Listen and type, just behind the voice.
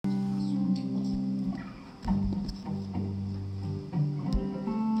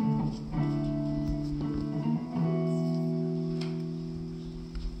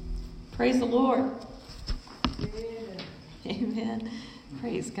Praise the Lord. Amen.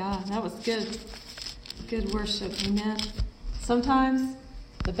 Praise God. That was good. Good worship. Amen. Sometimes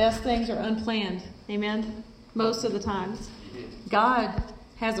the best things are unplanned. Amen. Most of the times. God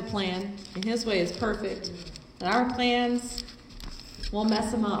has a plan, and His way is perfect. And our plans will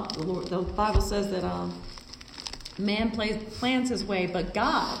mess Him up. The Bible says that man plans his way, but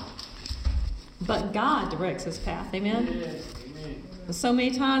God directs his path. Amen. Yes. Amen. So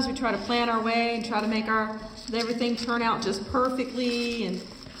many times we try to plan our way and try to make everything turn out just perfectly, and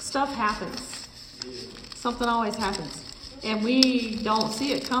stuff happens. Something always happens. And we don't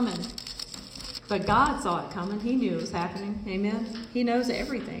see it coming. But God saw it coming. He knew it was happening. Amen. He knows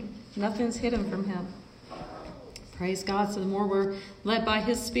everything. Nothing's hidden from Him. Praise God. So the more we're led by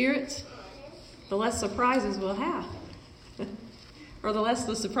His Spirit, the less surprises we'll have. Or the less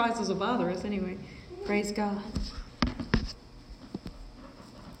the surprises will bother us anyway. Praise God.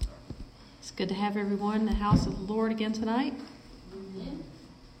 It's good to have everyone in the house of the Lord again tonight. And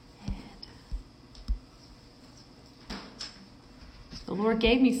the Lord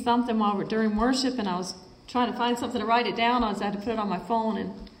gave me something during worship, and I was trying to find something to write it down on, so I had to put it on my phone,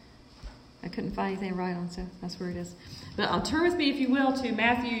 and I couldn't find anything to write on, so that's where it is. But turn with me, if you will, to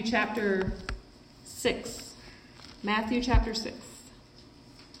Matthew chapter 6. Matthew chapter 6.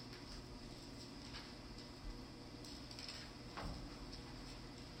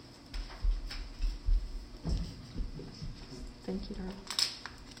 Thank you, darling.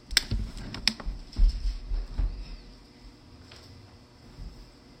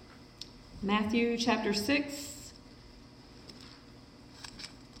 Matthew chapter 6.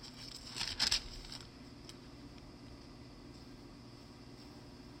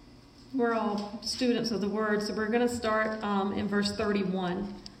 We're all students of the Word, so we're going to start in verse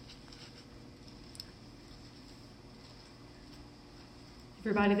 31.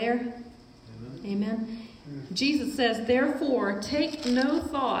 Everybody there? Amen. Amen. Jesus says, "Therefore, take no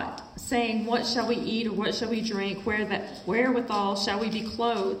thought, saying, what shall we eat, or what shall we drink? Wherewithal shall we be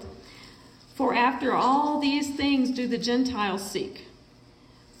clothed? For after all these things do the Gentiles seek.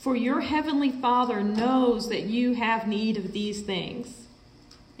 For your heavenly Father knows that you have need of these things."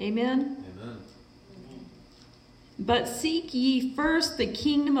 Amen? Amen. "But seek ye first the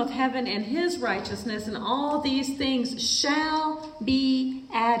kingdom of heaven and His righteousness, and all these things shall be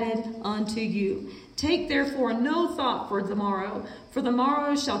added unto you. Take therefore no thought for the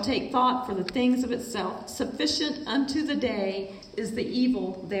morrow shall take thought for the things of itself. Sufficient unto the day is the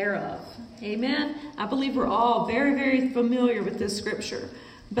evil thereof." Amen? I believe we're all very, very familiar with this scripture.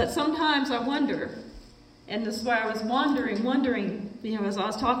 But sometimes I wonder, and this is why I was wondering, as I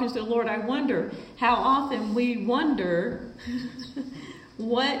was talking to the Lord, I wonder how often we wonder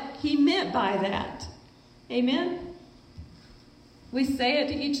what He meant by that. Amen? We say it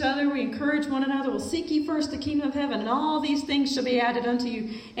to each other. We encourage one another. "Well, seek ye first the kingdom of heaven, and all these things shall be added unto you."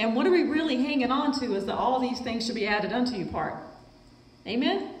 And what are we really hanging on to is the "all these things shall be added unto you" part.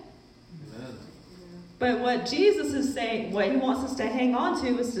 Amen? Amen. But what Jesus is saying, what He wants us to hang on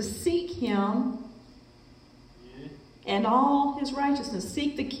to, is to seek Him and all His righteousness.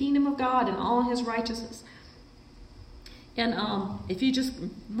 Seek the kingdom of God and all His righteousness. And if you just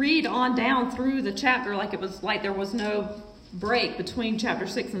read on down through the chapter, like there was no break between chapter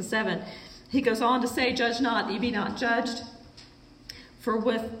 6 and 7, He goes on to say, "Judge not, that ye be not judged. For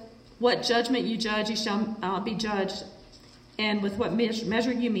with what judgment you judge, ye shall be judged. And with what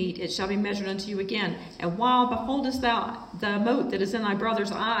measure you meet, it shall be measured unto you again. And while beholdest thou the mote that is in thy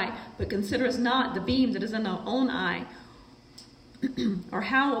brother's eye, but considerest not the beam that is in thy own eye? Or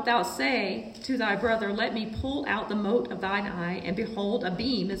how wilt thou say to thy brother, Let me pull out the mote of thine eye, and behold, a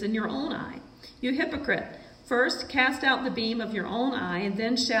beam is in your own eye? You hypocrite, first cast out the beam of your own eye, and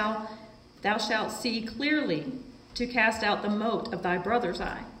then thou shalt see clearly to cast out the mote of thy brother's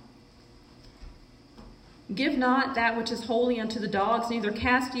eye. Give not that which is holy unto the dogs, neither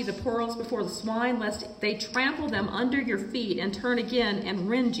cast ye the pearls before the swine, lest they trample them under your feet, and turn again and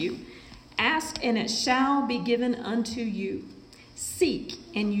rend you. Ask, and it shall be given unto you. Seek,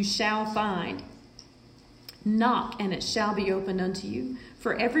 and you shall find. Knock, and it shall be opened unto you.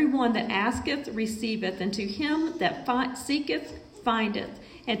 For every one that asketh receiveth, and to him that seeketh findeth,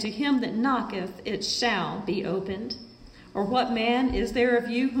 and to him that knocketh it shall be opened. Or what man is there of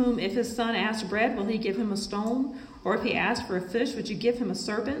you whom, if his son asks bread, will he give him a stone? Or if he asks for a fish, would you give him a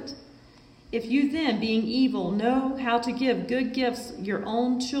serpent? If you then, being evil, know how to give good gifts your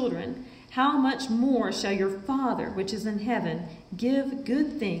own children, how much more shall your Father, which is in heaven, give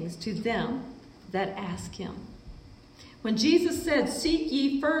good things to them that ask him? When Jesus said, "Seek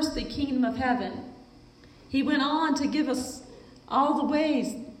ye first the kingdom of heaven," he went on to give us all the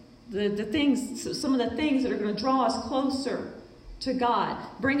ways the things, some of the things that are going to draw us closer to God,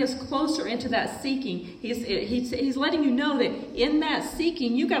 bring us closer into that seeking. He's letting you know that in that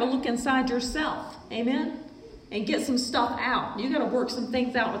seeking, you got to look inside yourself. Amen? And get some stuff out. You got to work some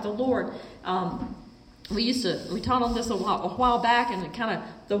things out with the Lord. We taught on this a while back, and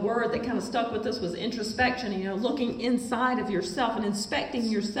the word that kind of stuck with us was introspection. Looking inside of yourself and inspecting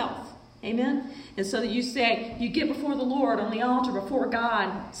yourself. Amen? And so that you get before the Lord on the altar, before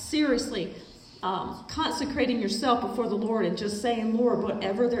God, seriously consecrating yourself before the Lord and just saying, Lord,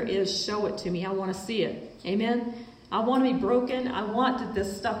 whatever there is, show it to me. I want to see it. Amen? I want to be broken. I want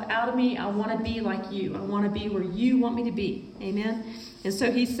this stuff out of me. I want to be like you. I want to be where you want me to be. Amen? And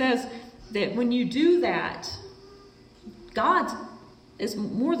so he says that when you do that, God is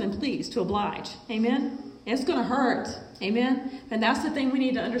more than pleased to oblige. Amen? It's going to hurt. Amen? And that's the thing we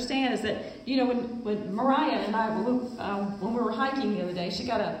need to understand is that, when Mariah and I, when we were hiking the other day, she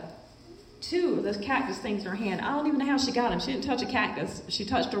got two of those cactus things in her hand. I don't even know how she got them. She didn't touch a cactus. She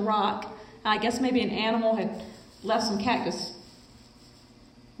touched a rock. I guess maybe an animal had left some cactus.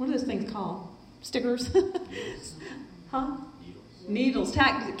 What are those things called? Stickers? Huh? Needles.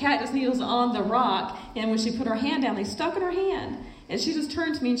 Cactus needles on the rock. And when she put her hand down, they stuck in her hand. And she just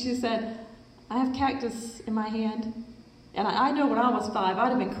turned to me and she said, I have cactus in my hand. And I know when I was 5, I'd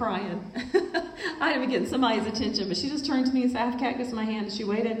have been crying. I'd have been getting somebody's attention. But she just turned to me and said, I have cactus in my hand. And she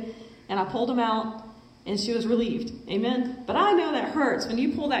waited. And I pulled them out. And she was relieved. Amen? But I know that hurts. When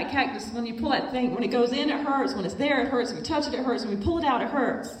you pull that cactus, when you pull that thing, when it goes in, it hurts. When it's there, it hurts. When you touch it, it hurts. When we pull it out, it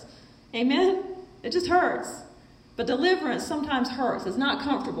hurts. Amen? It just hurts. But deliverance sometimes hurts. It's not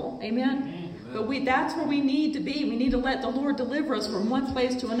comfortable. Amen? But that's where we need to be. We need to let the Lord deliver us from one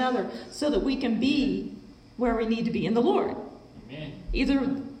place to another so that we can be where we need to be in the Lord. Amen.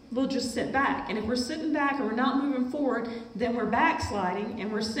 Either we'll just sit back. And if we're sitting back and we're not moving forward, then we're backsliding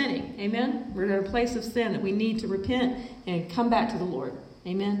and we're sinning. Amen? We're at a place of sin that we need to repent and come back to the Lord.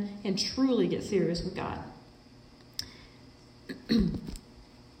 Amen? And truly get serious with God.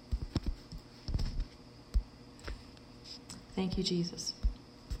 Thank you, Jesus.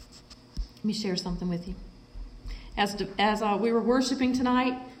 Let me share something with you. As we were worshiping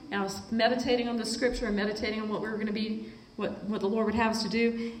tonight, and I was meditating on the scripture and meditating on what we were going to be, what the Lord would have us to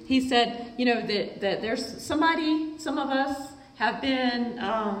do. He said, that there's some of us have been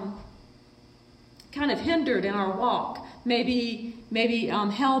kind of hindered in our walk. Maybe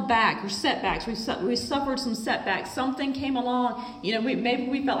held back or setbacks. We suffered some setbacks. Something came along. Maybe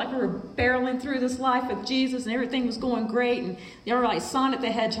we felt like we were barreling through this life with Jesus and everything was going great. And you were like Sonic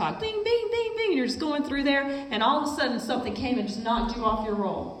the Hedgehog. Bing, bing, bing, bing. And you're just going through there. And all of a sudden something came and just knocked you off your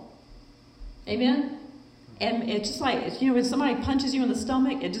roll. Amen? And it's just like, when somebody punches you in the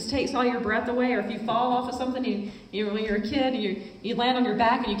stomach, it just takes all your breath away. Or if you fall off of something, when you're a kid, and you land on your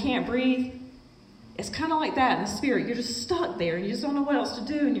back and you can't breathe. It's kind of like that in the spirit. You're just stuck there. And you just don't know what else to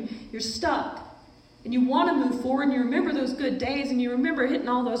do. And you're stuck. And you want to move forward. And you remember those good days. And you remember hitting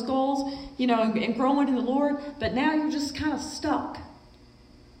all those goals, and growing in the Lord. But now you're just kind of stuck.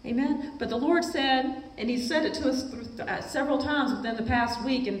 Amen? But the Lord said, and He said it to us several times within the past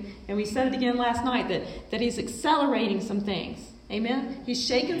week. And we said it again last night, that He's accelerating some things. Amen? He's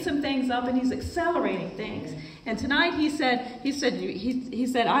shaking some things up and He's accelerating things. And tonight He said,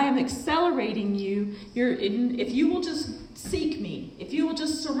 I am accelerating you. If you will just seek me, if you will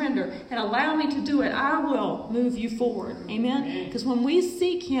just surrender and allow me to do it, I will move you forward. Amen? Because when we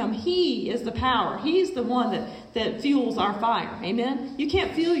seek Him, He is the power. He's the one that fuels our fire. Amen? You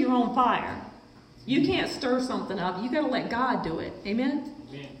can't fuel your own fire. You can't stir something up. You got to let God do it. Amen?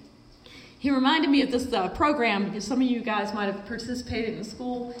 Amen. He reminded me of this program, because some of you guys might have participated in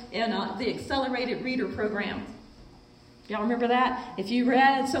school in the Accelerated Reader Program. Y'all remember that? If you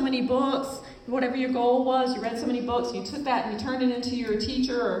read so many books, whatever your goal was, you read so many books, you took that and you turned it into your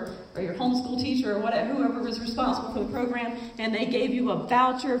teacher or your homeschool teacher or whatever, whoever was responsible for the program, and they gave you a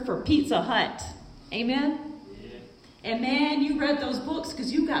voucher for Pizza Hut. Amen? Yeah. And man, you read those books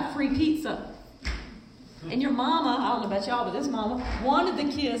because you got free pizza. And your mama, I don't know about y'all, but this mama wanted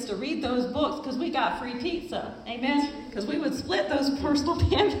the kids to read those books because we got free pizza. Amen? Because we would split those personal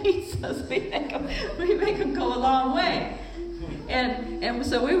pan pizzas. We make them go a long way. And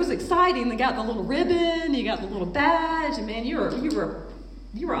so it was exciting. They got the little ribbon, you got the little badge, and man, you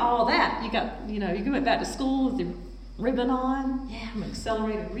were all that. You went back to school with your ribbon on. Yeah, I'm an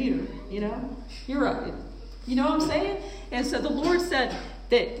accelerated reader. You know what I'm saying? And so the Lord said,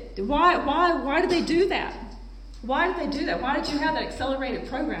 why did they do that? Why did they do that? Why did you have that accelerated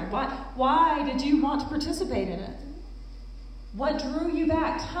program? Why did you want to participate in it? What drew you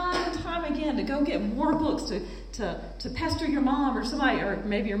back time and time again to go get more books, to pester your mom or somebody, or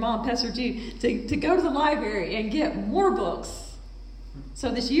maybe your mom pestered you, to go to the library and get more books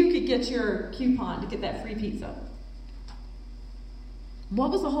so that you could get your coupon to get that free pizza?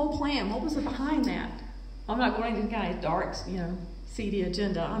 What was the whole plan? What was it behind that? I'm not going into kind of dark, seedy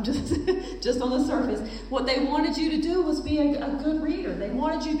agenda. I'm just on the surface. What they wanted you to do was be a good reader. They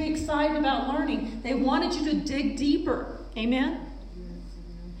wanted you to be excited about learning. They wanted you to dig deeper. Amen?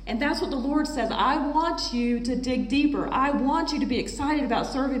 And that's what the Lord says. I want you to dig deeper. I want you to be excited about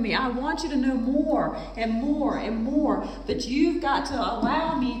serving me. I want you to know more and more and more. But you've got to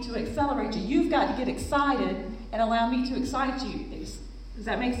allow me to accelerate you. You've got to get excited and allow me to excite you. Does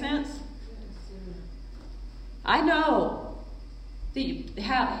that make sense? I know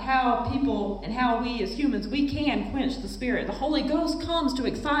how people and how we as humans, we can quench the Spirit. The Holy Ghost comes to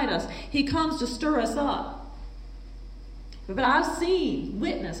excite us. He comes to stir us up. But I've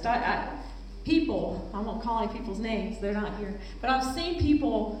witnessed, people, I won't call any people's names, they're not here, but I've seen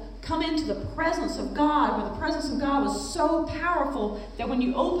people come into the presence of God, where the presence of God was so powerful that when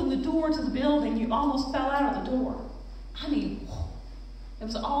you opened the door to the building, you almost fell out of the door. I mean, it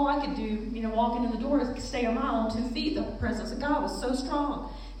was all I could do, walking in the door to stay a mile on 2 feet. The presence of God was so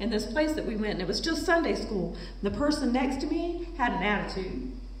strong in this place that we went, and it was just Sunday school. The person next to me had an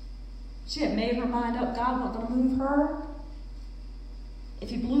attitude. She had made her mind up. God wasn't going to move her. If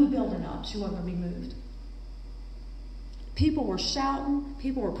he blew the building up, she wasn't going to be moved. People were shouting.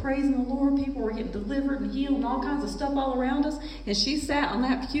 People were praising the Lord. People were getting delivered and healed and all kinds of stuff all around us. And she sat on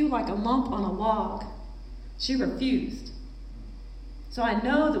that pew like a lump on a log. She refused. So I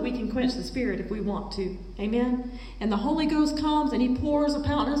know that we can quench the Spirit if we want to. Amen? And the Holy Ghost comes and he pours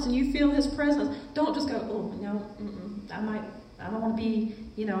upon us and you feel his presence. Don't just go, oh, no, I don't want to be,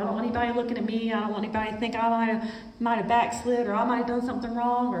 I don't want anybody looking at me. I don't want anybody to think I might have backslid, or I might have done something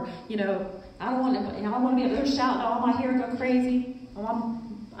wrong, or, I don't want to be up there shouting, all my hair go crazy,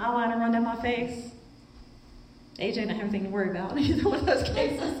 eyeliner run down my face. AJ didn't have anything to worry about in either one of those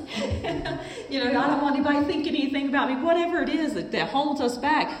cases. I don't want anybody thinking anything about me. Whatever it is that holds us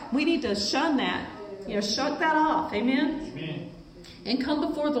back, we need to shun that. Shut that off. Amen? Amen. And come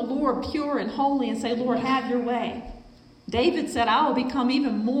before the Lord pure and holy and say, Lord, have your way. David said, I will become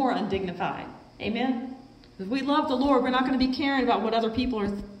even more undignified. Amen? If we love the Lord, we're not going to be caring about what other people are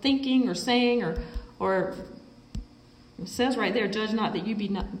thinking or saying, or it says right there, judge not that you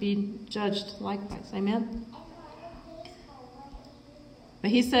be judged likewise. Amen? But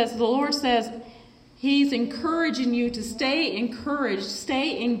the Lord says, he's encouraging you to stay encouraged,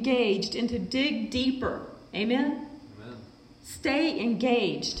 stay engaged, and to dig deeper. Amen? Amen. Stay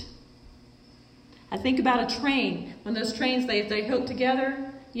engaged. I think about a train. When those trains, they hook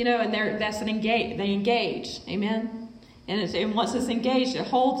together, and they engage. Amen? And once it's engaged, it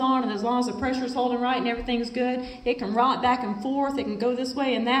holds on, and as long as the pressure is holding right and everything's good, it can rock back and forth, it can go this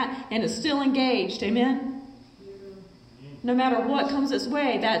way and that, and it's still engaged. Amen? No matter what comes its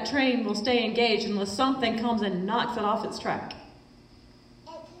way, that train will stay engaged unless something comes and knocks it off its track.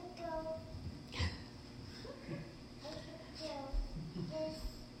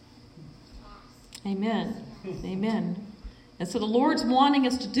 Amen. Amen. And so the Lord's wanting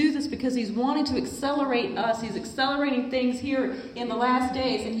us to do this because he's wanting to accelerate us. He's accelerating things here in the last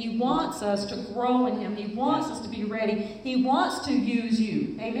days, and he wants us to grow in him. He wants us to be ready. He wants to use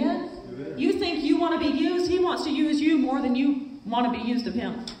you. Amen? Amen. You think you want to be used? He wants to use you more than you want to be used of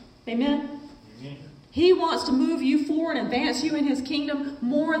him. Amen? Amen. He wants to move you forward and advance you in his kingdom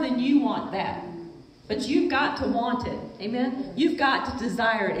more than you want that. But you've got to want it. Amen? You've got to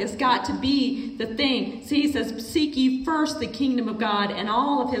desire it. It's got to be the thing. See, he says, seek ye first the kingdom of God and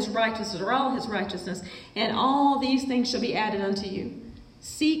all of his righteousness, or all his righteousness, and all these things shall be added unto you.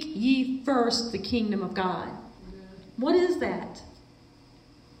 Seek ye first the kingdom of God. What is that?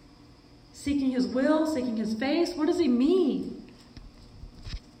 Seeking his will, seeking his face? What does he mean?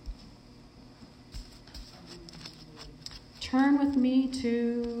 Turn with me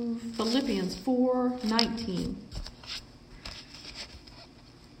to Philippians 4:19.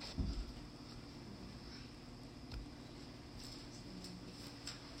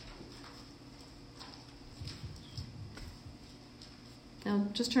 Now,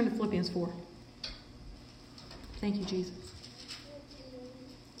 just turn to Philippians 4. Thank you, Jesus.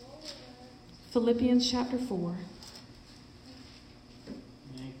 Philippians chapter 4.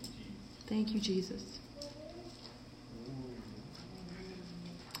 Thank you, Jesus.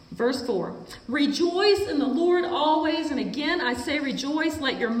 Verse 4, rejoice in the Lord always, and again I say rejoice,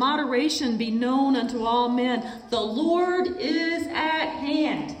 let your moderation be known unto all men. The Lord is at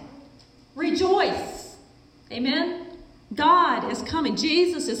hand. Rejoice. Amen? God is coming.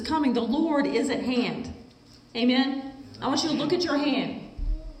 Jesus is coming. The Lord is at hand. Amen? I want you to look at your hand.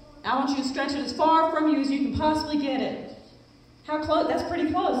 I want you to stretch it as far from you as you can possibly get it. How close? That's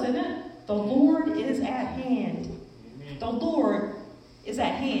pretty close, isn't it? The Lord is at hand. The Lord is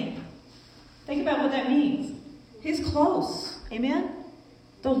at hand. Think about what that means. He's close. Amen?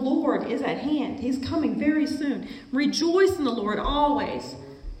 The Lord is at hand. He's coming very soon. Rejoice in the Lord always,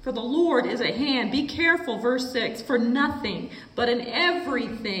 for the Lord is at hand. Be careful, verse 6, for nothing, but in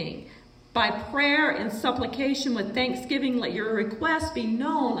everything, by prayer and supplication with thanksgiving, let your requests be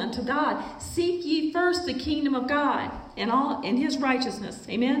known unto God. Seek ye first the kingdom of God and his righteousness.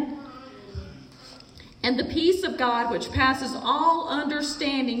 Amen? And the peace of God, which passes all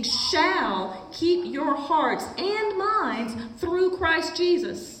understanding, shall keep your hearts and minds through Christ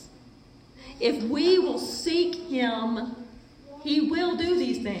Jesus. If we will seek him, he will do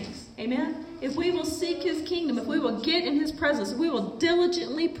these things. Amen? If we will seek his kingdom, if we will get in his presence, we will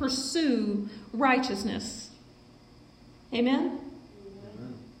diligently pursue righteousness. Amen?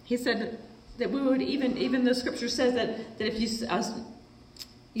 He said that we would even the scripture says that if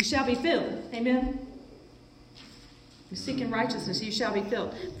you shall be filled. Amen? You seek in righteousness, you shall be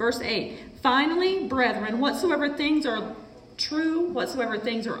filled. Verse 8. Finally, brethren, whatsoever things are true, whatsoever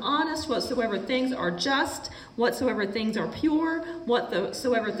things are honest, whatsoever things are just, whatsoever things are pure,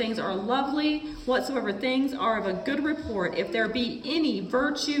 whatsoever things are lovely, whatsoever things are of a good report, if there be any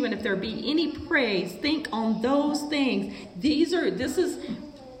virtue and if there be any praise, think on those things. This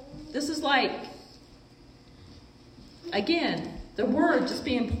is like, again, the word just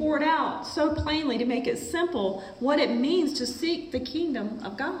being poured out so plainly to make it simple what it means to seek the kingdom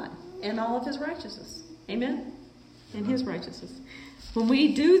of God and all of his righteousness. Amen? And his righteousness. When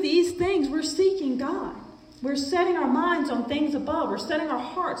we do these things, we're seeking God. We're setting our minds on things above. We're setting our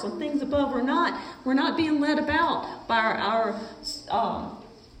hearts on things above. We're not being led about by our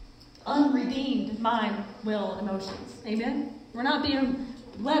unredeemed mind, will, emotions. Amen? We're not being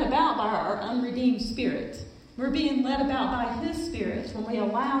led about by our unredeemed spirit. We're being led about by his spirit when we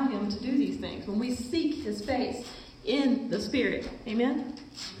allow him to do these things. When we seek his face in the spirit. Amen?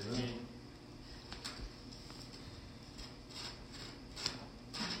 Yeah.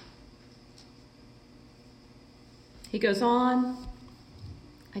 He goes on.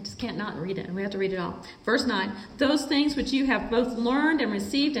 I just can't not read it. We have to read it all. Verse 9. Those things which you have both learned and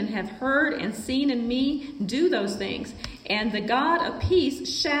received and have heard and seen in me, do those things. And the God of peace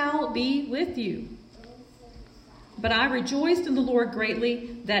shall be with you. But I rejoiced in the Lord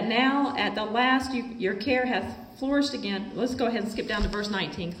greatly that now at the last your care hath flourished again. Let's go ahead and skip down to verse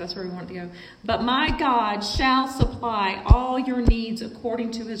 19 because that's where we want to go. But my God shall supply all your needs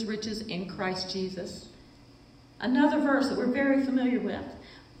according to his riches in Christ Jesus. Another verse that we're very familiar with.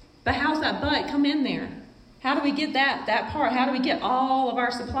 But how's that but come in there? How do we get that part? How do we get all of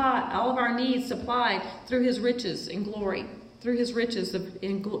our needs supplied through his riches in glory? Through his riches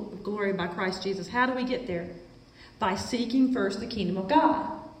in glory by Christ Jesus. How do we get there? By seeking first the kingdom of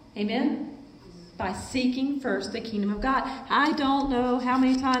God. Amen? By seeking first the kingdom of God. I don't know how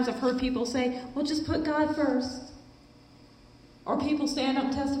many times I've heard people say, well, just put God first. Or people stand up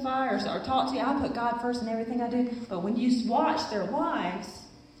and testify or talk to you, I put God first in everything I do. But when you watch their lives,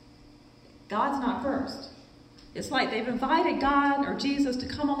 God's not first. It's like they've invited God or Jesus to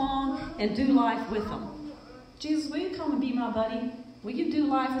come along and do life with them. Jesus, will you come and be my buddy? Will you do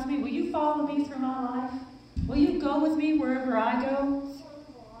life with me? Will you follow me through my life? Will you go with me wherever I go?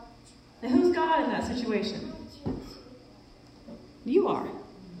 And who's God in that situation? You are.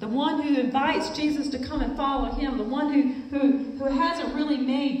 The one who invites Jesus to come and follow him. The one who hasn't really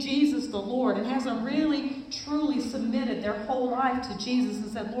made Jesus the Lord and hasn't really truly submitted their whole life to Jesus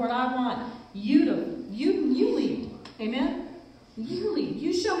and said, Lord, I want you to, you lead. Amen? You lead.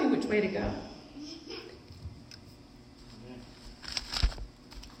 You show me which way to go.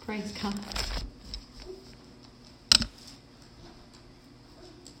 Praise God.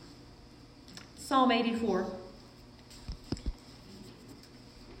 Psalm 84.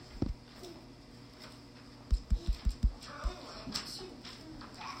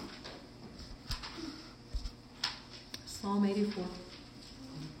 Psalm 84.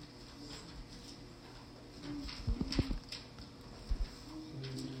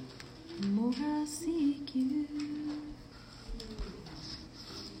 More I seek you,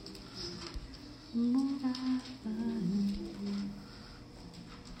 more I find you.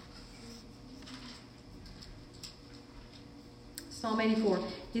 Psalm 84.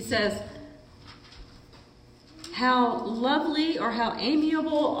 He says, how lovely or how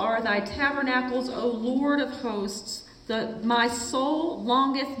amiable are thy tabernacles, O Lord of hosts. My soul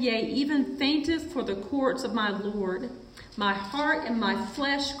longeth, yea, even fainteth for the courts of my Lord. My heart and my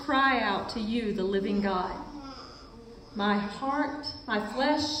flesh cry out to you, the living God. My heart, my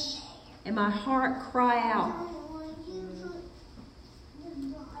flesh, and my heart cry out.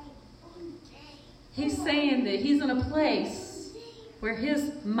 He's saying that he's in a place where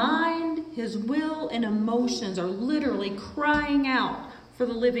his mind, his will, and emotions are literally crying out for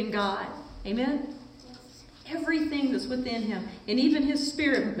the living God. Amen? Everything that's within him, and even his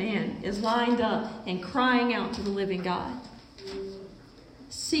spirit man, is lined up and crying out to the living God.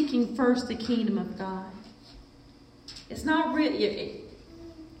 Seeking first the kingdom of God. It's not really...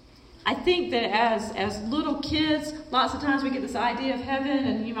 I think that as little kids, lots of times we get this idea of heaven,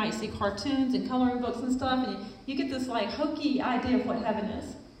 and you might see cartoons and coloring books and stuff, and you get this like hokey idea of what heaven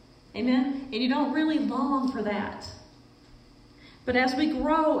is. Amen? And you don't really long for that. But as we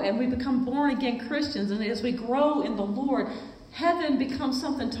grow and we become born again Christians, and as we grow in the Lord, heaven becomes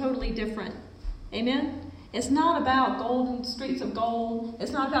something totally different. Amen? It's not about golden streets of gold.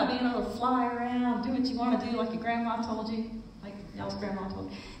 It's not about being able to fly around, do what you want to do, like your grandma told you. Like y'all's grandma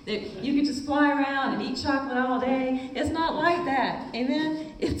told you. That you can just fly around and eat chocolate all day. It's not like that.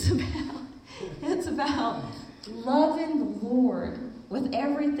 Amen? It's about loving the Lord with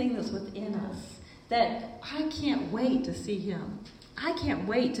everything that's within us. That I can't wait to see him. I can't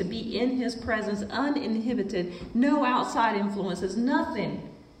wait to be in his presence, uninhibited, no outside influences, nothing.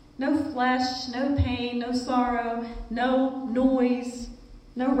 No flesh, no pain, no sorrow, no noise,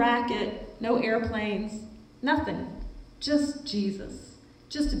 no racket, no airplanes, nothing. Just Jesus.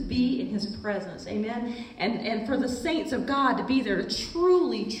 Just to be in his presence. Amen? And for the saints of God to be there, to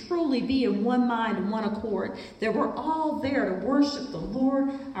truly, truly be in one mind and one accord. That we're all there to worship the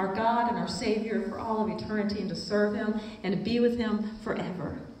Lord, our God and our Savior for all of eternity, and to serve him and to be with him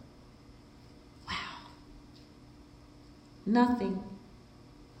forever. Wow. Nothing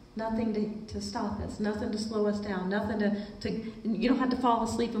to stop us. Nothing to slow us down. Nothing to you don't have to fall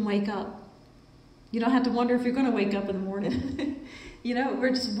asleep and wake up. You don't have to wonder if you're going to wake up in the morning. You know, we're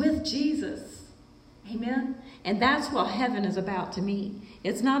just with Jesus. Amen? And that's what heaven is about to me.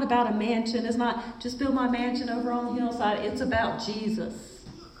 It's not about a mansion. It's not just build my mansion over on the hillside. It's about Jesus.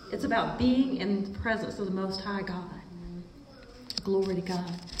 It's about being in the presence of the Most High God. Glory to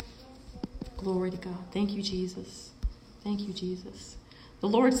God. Glory to God. Thank you, Jesus. Thank you, Jesus. The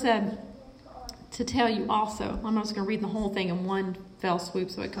Lord said to tell you also, I'm not just going to read the whole thing in one fell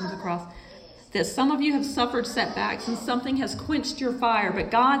swoop so it comes across, that some of you have suffered setbacks and something has quenched your fire,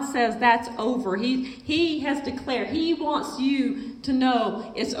 but God says that's over. He has declared, he wants you to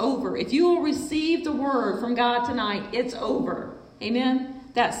know it's over. If you will receive the word from God tonight, it's over. Amen?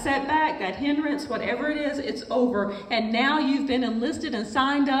 That setback, that hindrance, whatever it is, it's over. And now you've been enlisted and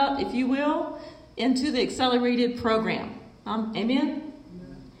signed up, if you will, into the accelerated program. Amen?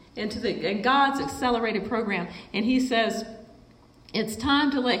 Into God's accelerated program. And he says, it's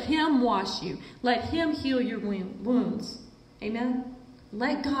time to let him wash you. Let him heal your wounds. Amen?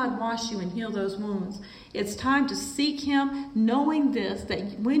 Let God wash you and heal those wounds. It's time to seek him, knowing this,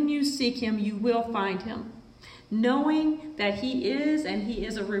 that when you seek him, you will find him. Knowing that he is, and he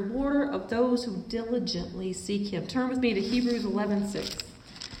is a rewarder of those who diligently seek him. Turn with me to Hebrews 11:6.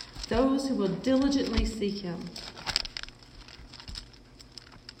 Those who will diligently seek him.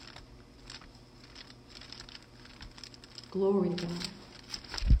 Glory to God.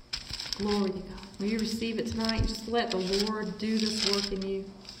 Glory to God. Will you receive it tonight? Just let the Lord do this work in you.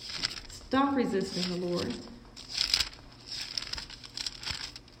 Stop resisting the Lord.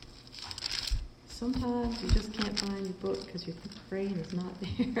 Sometimes you just can't find your book because your brain is not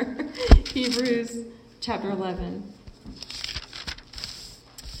there. Hebrews chapter 11.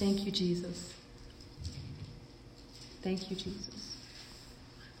 Thank you, Jesus. Thank you, Jesus.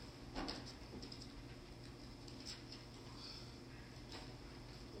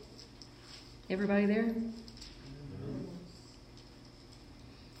 Everybody there?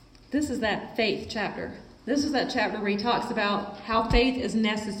 This is that faith chapter. This is that chapter where he talks about how faith is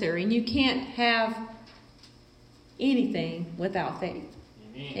necessary. And you can't have anything without faith.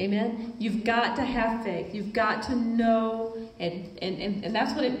 Amen? You've got to have faith. You've got to know. And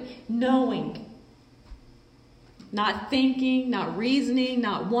that's what knowing. Not thinking, not reasoning,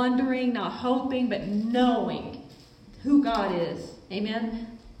 not wondering, not hoping, but knowing who God is. Amen?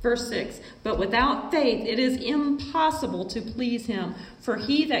 Verse 6, but without faith it is impossible to please him. For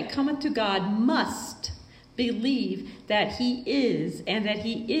he that cometh to God must believe that he is, and that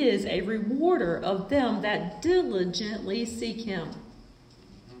he is a rewarder of them that diligently seek him.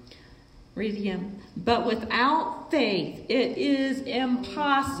 Read it again. But without faith it is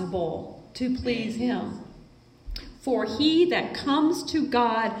impossible to please him. For he that comes to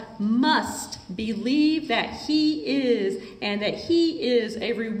God must believe that he is, and that he is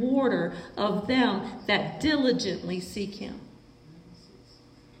a rewarder of them that diligently seek him.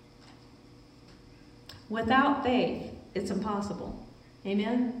 Without faith, it's impossible.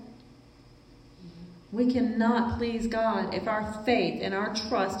 Amen? We cannot please God if our faith and our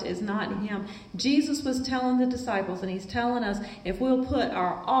trust is not in him. Jesus was telling the disciples, and he's telling us, if we'll put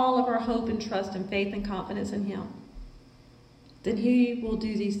all of our hope and trust and faith and confidence in him, then he will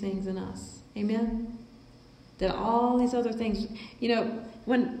do these things in us. Amen? That all these other things,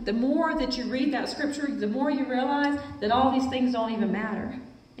 when the more that you read that scripture, the more you realize that all these things don't even matter.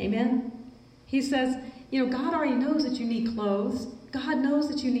 Amen? He says, God already knows that you need clothes. God knows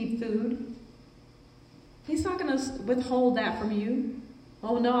that you need food. He's not going to withhold that from you.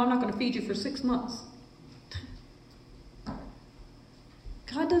 Oh, no, I'm not going to feed you for 6 months.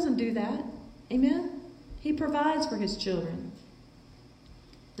 God doesn't do that. Amen? He provides for his children.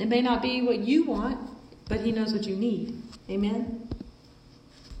 It may not be what you want, but he knows what you need. Amen?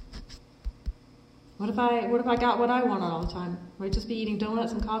 What if I got what I wanted all the time? Would I just be eating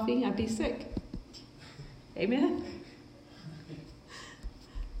donuts and coffee? I'd be sick. Amen?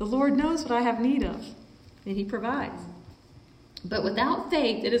 The Lord knows what I have need of, and he provides. But without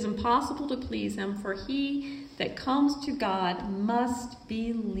faith, it is impossible to please him, for he that comes to God must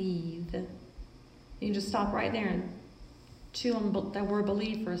believe. You can just stop right there and chew on that word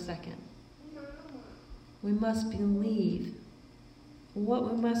believe for a second. We must believe.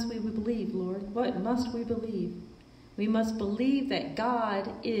 What must we believe, Lord? What must we believe? We must believe that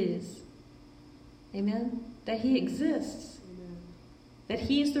God is. Amen? That he exists. Amen. That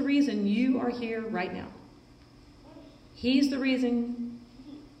he's the reason you are here right now. He's the reason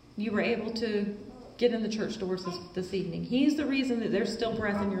you were able to get in the church doors this evening. He's the reason that there's still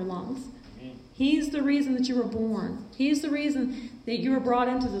breath in your lungs. He's the reason that you were born. He's the reason that you were brought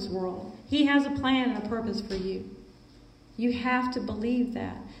into this world. He has a plan and a purpose for you. You have to believe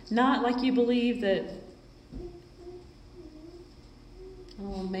that. Not like you believe that... I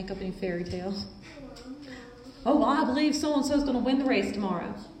don't want to make up any fairy tales. Oh, well, I believe so-and-so is going to win the race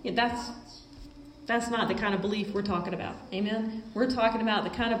tomorrow. Yeah, that's not the kind of belief we're talking about. Amen? We're talking about the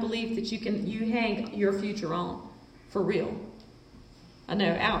kind of belief that you hang your future on. For real. I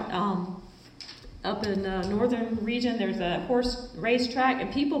know, up in the northern region, there's a horse racetrack,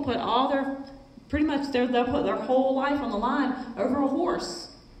 and people put they'll put their whole life on the line over a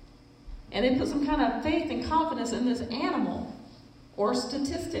horse. And they put some kind of faith and confidence in this animal or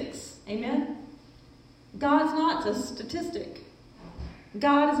statistics. Amen? God's not a statistic.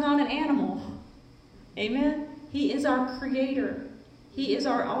 God is not an animal. Amen? He is our creator. He is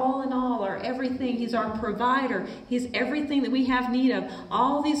our all in all, our everything. He's our provider. He's everything that we have need of.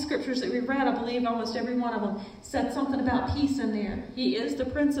 All these scriptures that we've read, I believe almost every one of them said something about peace in there. He is the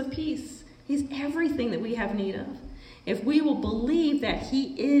Prince of Peace. He's everything that we have need of. If we will believe that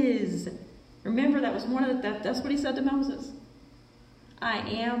he is, remember that was that's what he said to Moses. I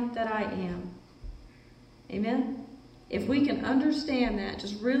am that I am. Amen? If we can understand that,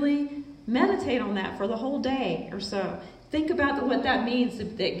 just really meditate on that for the whole day or so. Think about what that means,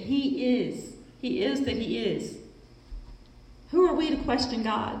 that he is. He is that he is. Who are we to question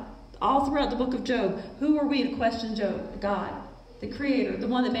God? All throughout the book of Job, who are we to question God? The creator, the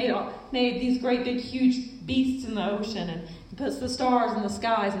one that made these great big huge beasts in the ocean and puts the stars in the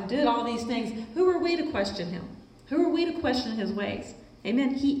skies and did all these things. Who are we to question him? Who are we to question his ways?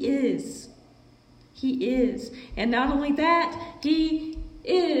 Amen. He is. He is. And not only that, he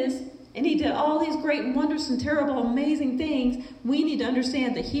is, and he did all these great and wondrous and terrible, amazing things. We need to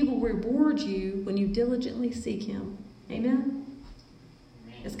understand that he will reward you when you diligently seek him. Amen?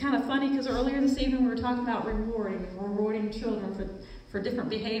 It's kind of funny because earlier this evening we were talking about rewarding children for different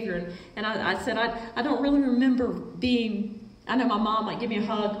behavior. And I said I don't really remember I know my mom might give me a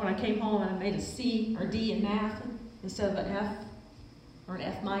hug when I came home and I made a C or D in math instead of an F or an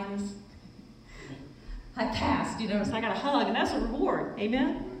F minus. I passed, so I got a hug, and that's a reward.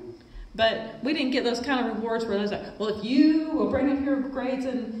 Amen? But we didn't get those kind of rewards where there's like, well, if you will bring up your grades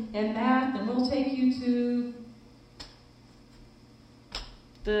in math, then we'll take you to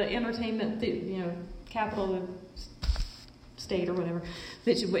the entertainment, capital of the state or whatever.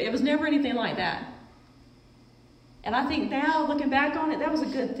 It was never anything like that. And I think now, looking back on it, that was a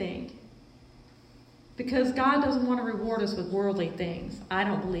good thing. Because God doesn't want to reward us with worldly things. I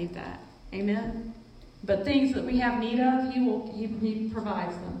don't believe that. Amen? But things that we have need of, he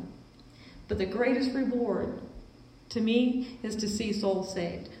provides them. But the greatest reward, to me, is to see souls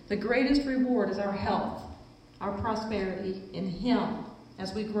saved. The greatest reward is our health, our prosperity in him,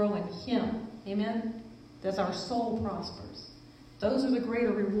 as we grow in him. Amen? that our soul prospers. Those are the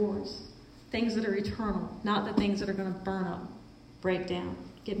greater rewards. Things that are eternal, not the things that are going to burn up, break down,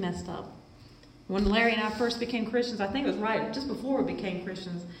 get messed up. When Larry and I first became Christians, I think it was right just before we became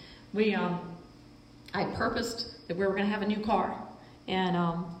Christians, I purposed that we were going to have a new car.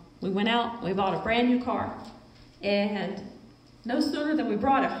 And we went out, we bought a brand new car. And no sooner than we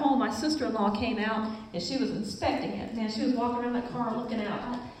brought it home, my sister-in-law came out and she was inspecting it. Man, she was walking around that car looking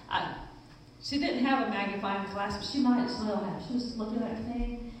out. She didn't have a magnifying glass, but she might as well have. She was just looking at that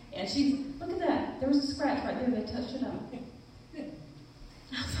thing. And she, look at that. There was a scratch right there. They touched it up.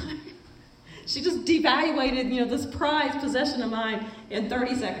 I was like, she just devaluated, this prized possession of mine in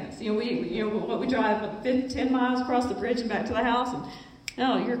 30 seconds. We drive 10 miles across the bridge and back to the house,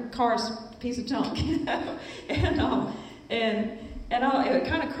 and your car's a piece of junk, and it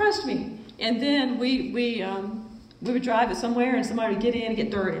kind of crushed me. And then we would drive it somewhere, and somebody would get in and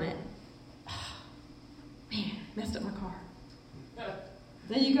get dirt in it. Man, messed up my car.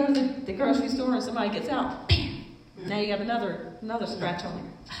 Then you go to the grocery store, and somebody gets out. Bam! Now you got another scratch on there.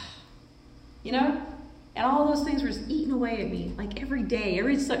 And all those things were just eating away at me, like every day,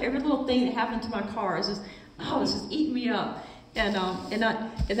 every little thing that happened to my car is just, it's just eating me up. And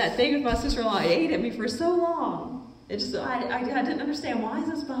that thing with my sister-in-law, it ate at me for so long. It just, I didn't understand, why is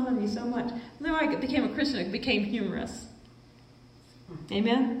this bothering me so much? And then when I became a Christian, it became humorous.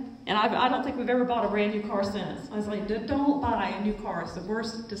 Amen? And I don't think we've ever bought a brand new car since. I was like, don't buy a new car. It's the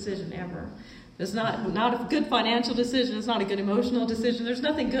worst decision ever. It's not a good financial decision. It's not a good emotional decision. There's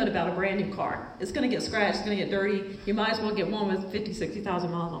nothing good about a brand new car. It's going to get scratched. It's going to get dirty. You might as well get one with 50, 60,000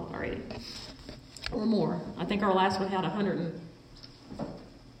 miles on it already. Or more. I think our last one had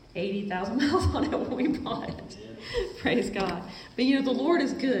 180,000 miles on it when we bought it. Praise God. But the Lord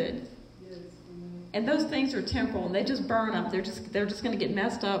is good. And those things are temporal, and they just burn up. They're just going to get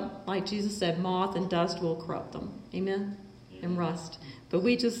messed up. Like Jesus said, moth and dust will corrupt them. Amen? And rust. But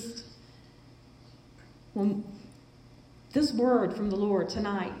this word from the Lord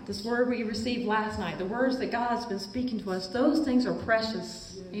tonight, this word we received last night, the words that God's been speaking to us, those things are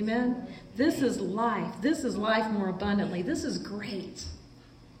precious. Amen? This is life. This is life more abundantly. This is great.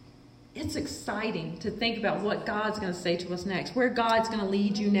 It's exciting to think about what God's going to say to us next, where God's going to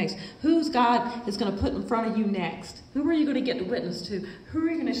lead you next, who's God is going to put in front of you next. Who are you going to get to witness to? Who are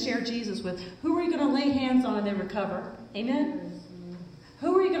you going to share Jesus with? Who are you going to lay hands on and then recover? Amen?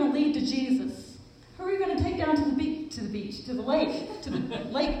 Who are you going to lead to Jesus? Who are you going to take down to the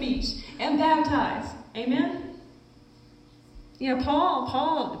lake beach, and baptize? Amen?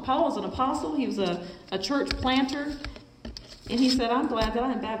 Paul was an apostle. He was a church planter. And he said, I'm glad that I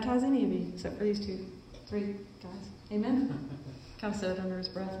didn't baptize any of you, except for these 3 guys. Amen? Kind of said it under his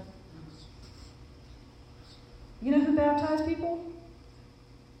breath. You know who baptized people?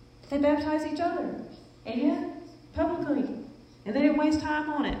 They baptized each other. Amen? Publicly. And they didn't waste time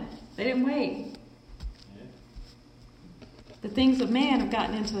on it. They didn't wait. The things of man have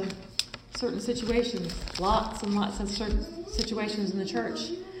gotten into certain situations. Lots and lots of certain situations in the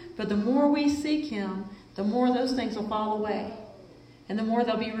church. But the more we seek him, the more those things will fall away. And the more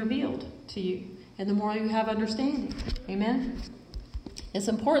they'll be revealed to you. And the more you have understanding. Amen? It's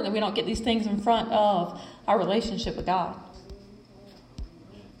important that we don't get these things in front of our relationship with God.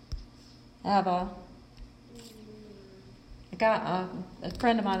 I have a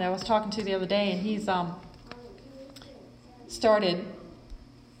friend of mine that I was talking to the other day, and he's started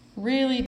really